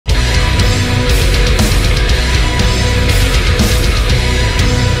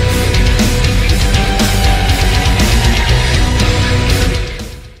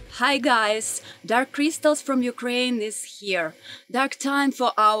Hi guys, DarkCrystals from Ukraine is here. Dark time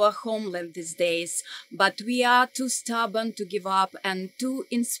for our homeland these days, but we are too stubborn to give up and too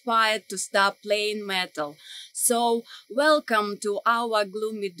inspired to stop playing metal. So welcome to our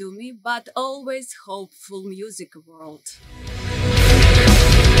gloomy doomy but always hopeful music world.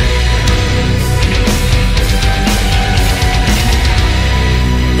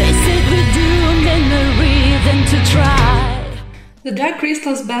 They said we're doomed and no reason to try. The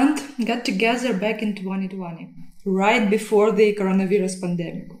DarkCrystals band got together back in 2020, right before the coronavirus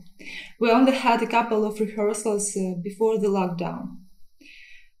pandemic. We only had a couple of rehearsals before the lockdown.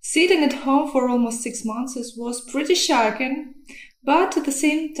 Sitting at home for almost 6 months was pretty shocking, but at the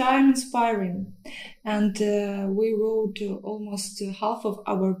same time inspiring. And we wrote almost half of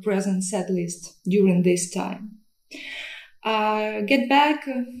our present set list during this time. Get back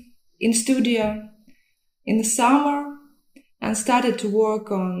in studio in the summer and started to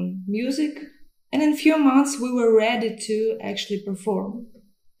work on music, and in a few months we were ready to actually perform.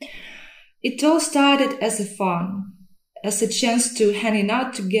 It all started as a fun, as a chance to hang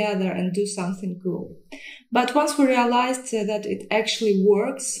out together and do something cool. But once we realized that it actually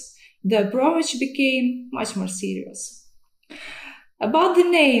works, the approach became much more serious. About the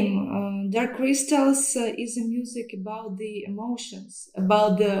name, DarkCrystals is a music about the emotions,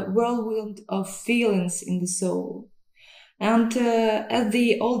 about the whirlwind of feelings in the soul. And as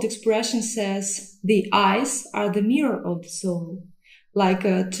the old expression says, the eyes are the mirror of the soul, like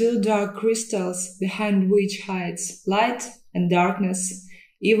two dark crystals behind which hides light and darkness,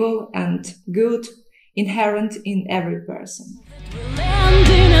 evil and good, inherent in every person. We'll end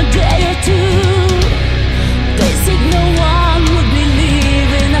in a day or two. They said no one would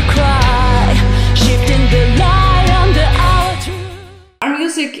believe in a cry, shifting the light under our truth. Our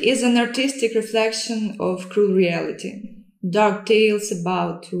music is an artistic reflection of cruel reality. Dark tales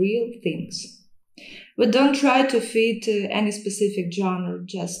about real things. We don't try to fit any specific genre,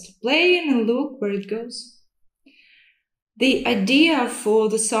 just play and look where it goes. The idea for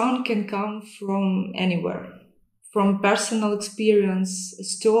the song can come from anywhere, from personal experience, a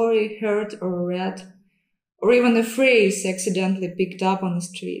story heard or read, or even a phrase accidentally picked up on the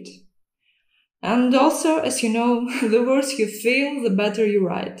street. And also, as you know, the worse you feel, the better you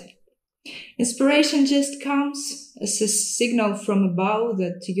write. Inspiration just comes as a signal from above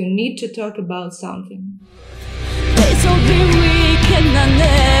that you need to talk about something. They so been weak and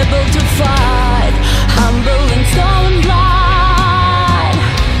unable to fight, humble and stone blind.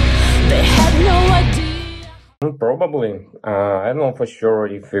 They had no idea. Probably. I don't know for sure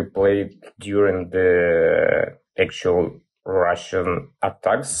if we played during the actual Russian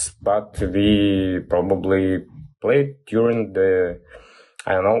attacks, but we probably played during the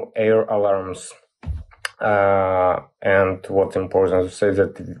air alarms. And what's important to say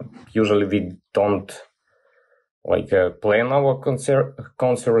that usually we don't plan our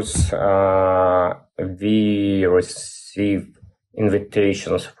concerts. We receive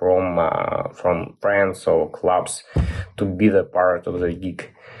invitations from friends or clubs to be the part of the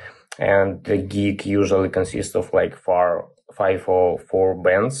gig. And the gig usually consists of 5 or 4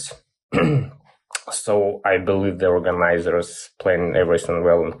 bands. So I believe the organizers plan everything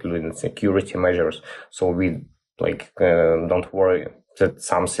well, including security measures. So we don't worry that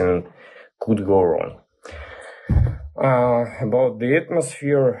something could go wrong. About the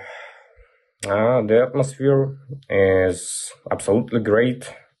atmosphere is absolutely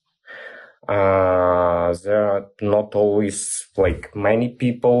great. There are not always many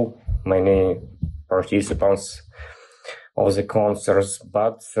people, many participants of the concerts,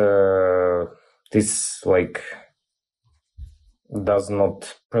 but this does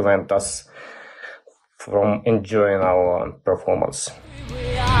not prevent us from enjoying our performance.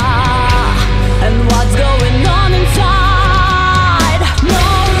 We are, and what's going on inside? No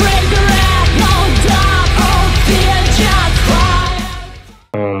regret, no doubt, oh fear, just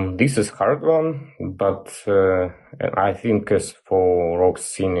quiet. This is hard one, but I think as for rock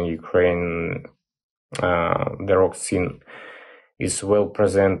scene in Ukraine, the rock scene is well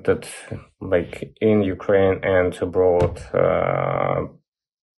presented, in Ukraine and abroad,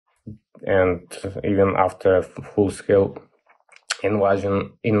 and even after full-scale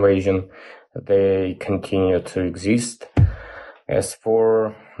invasion, they continue to exist. As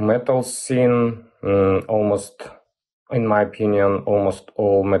for metal scene, in my opinion, almost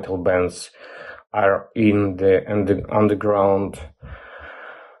all metal bands are in the underground,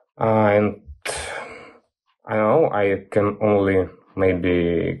 and I don't know, I can only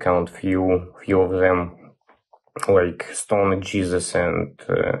maybe count few of them, like Stone Jesus and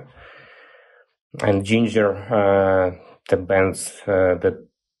Ginger, the bands that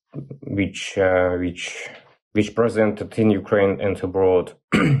which presented in Ukraine and abroad.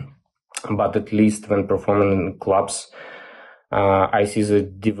 But at least when performing in clubs, I see the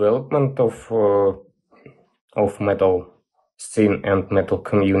development of metal scene and metal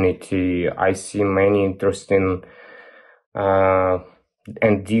community. I see many interesting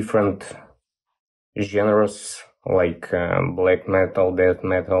and different genres like black metal, death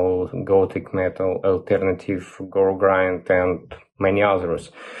metal, gothic metal, alternative, gore grind, and many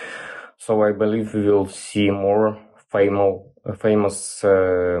others. So I believe we will see more famous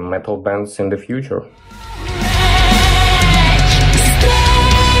metal bands in the future.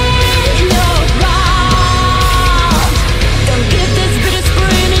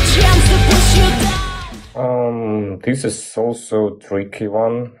 This is also a tricky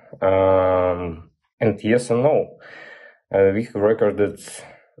one, and yes and no. We have recorded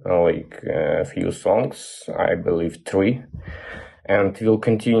like a few songs, I believe 3, and we'll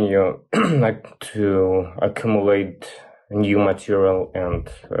continue to accumulate new material and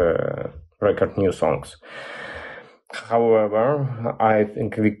record new songs. However, I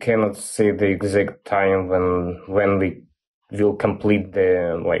think we cannot say the exact time when we will complete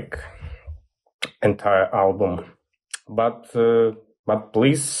the entire album. But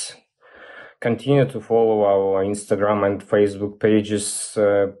please continue to follow our Instagram and Facebook pages,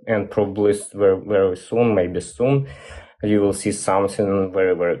 and probably very soon, maybe soon, you will see something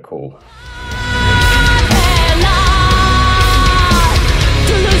very, very cool.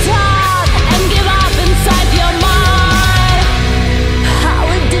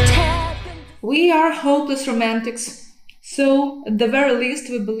 We are hopeless romantics, so at the very least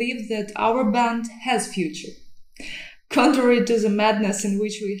we believe that our band has future, contrary to the madness in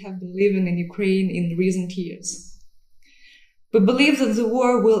which we have been living in Ukraine in recent years. We believe that the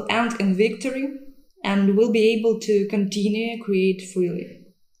war will end in victory and we'll be able to continue to create freely.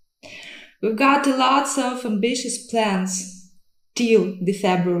 We've got lots of ambitious plans till the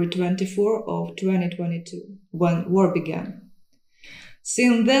February 24 of 2022, when war began.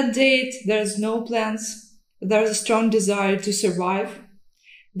 Since that date, there's no plans, there's a strong desire to survive,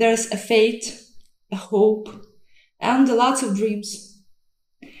 there's a fate, a hope, and lots of dreams.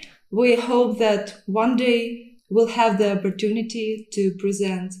 We hope that one day we'll have the opportunity to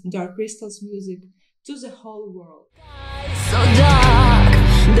present DarkCrystals music to the whole world. So dark,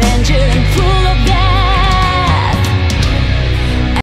 danger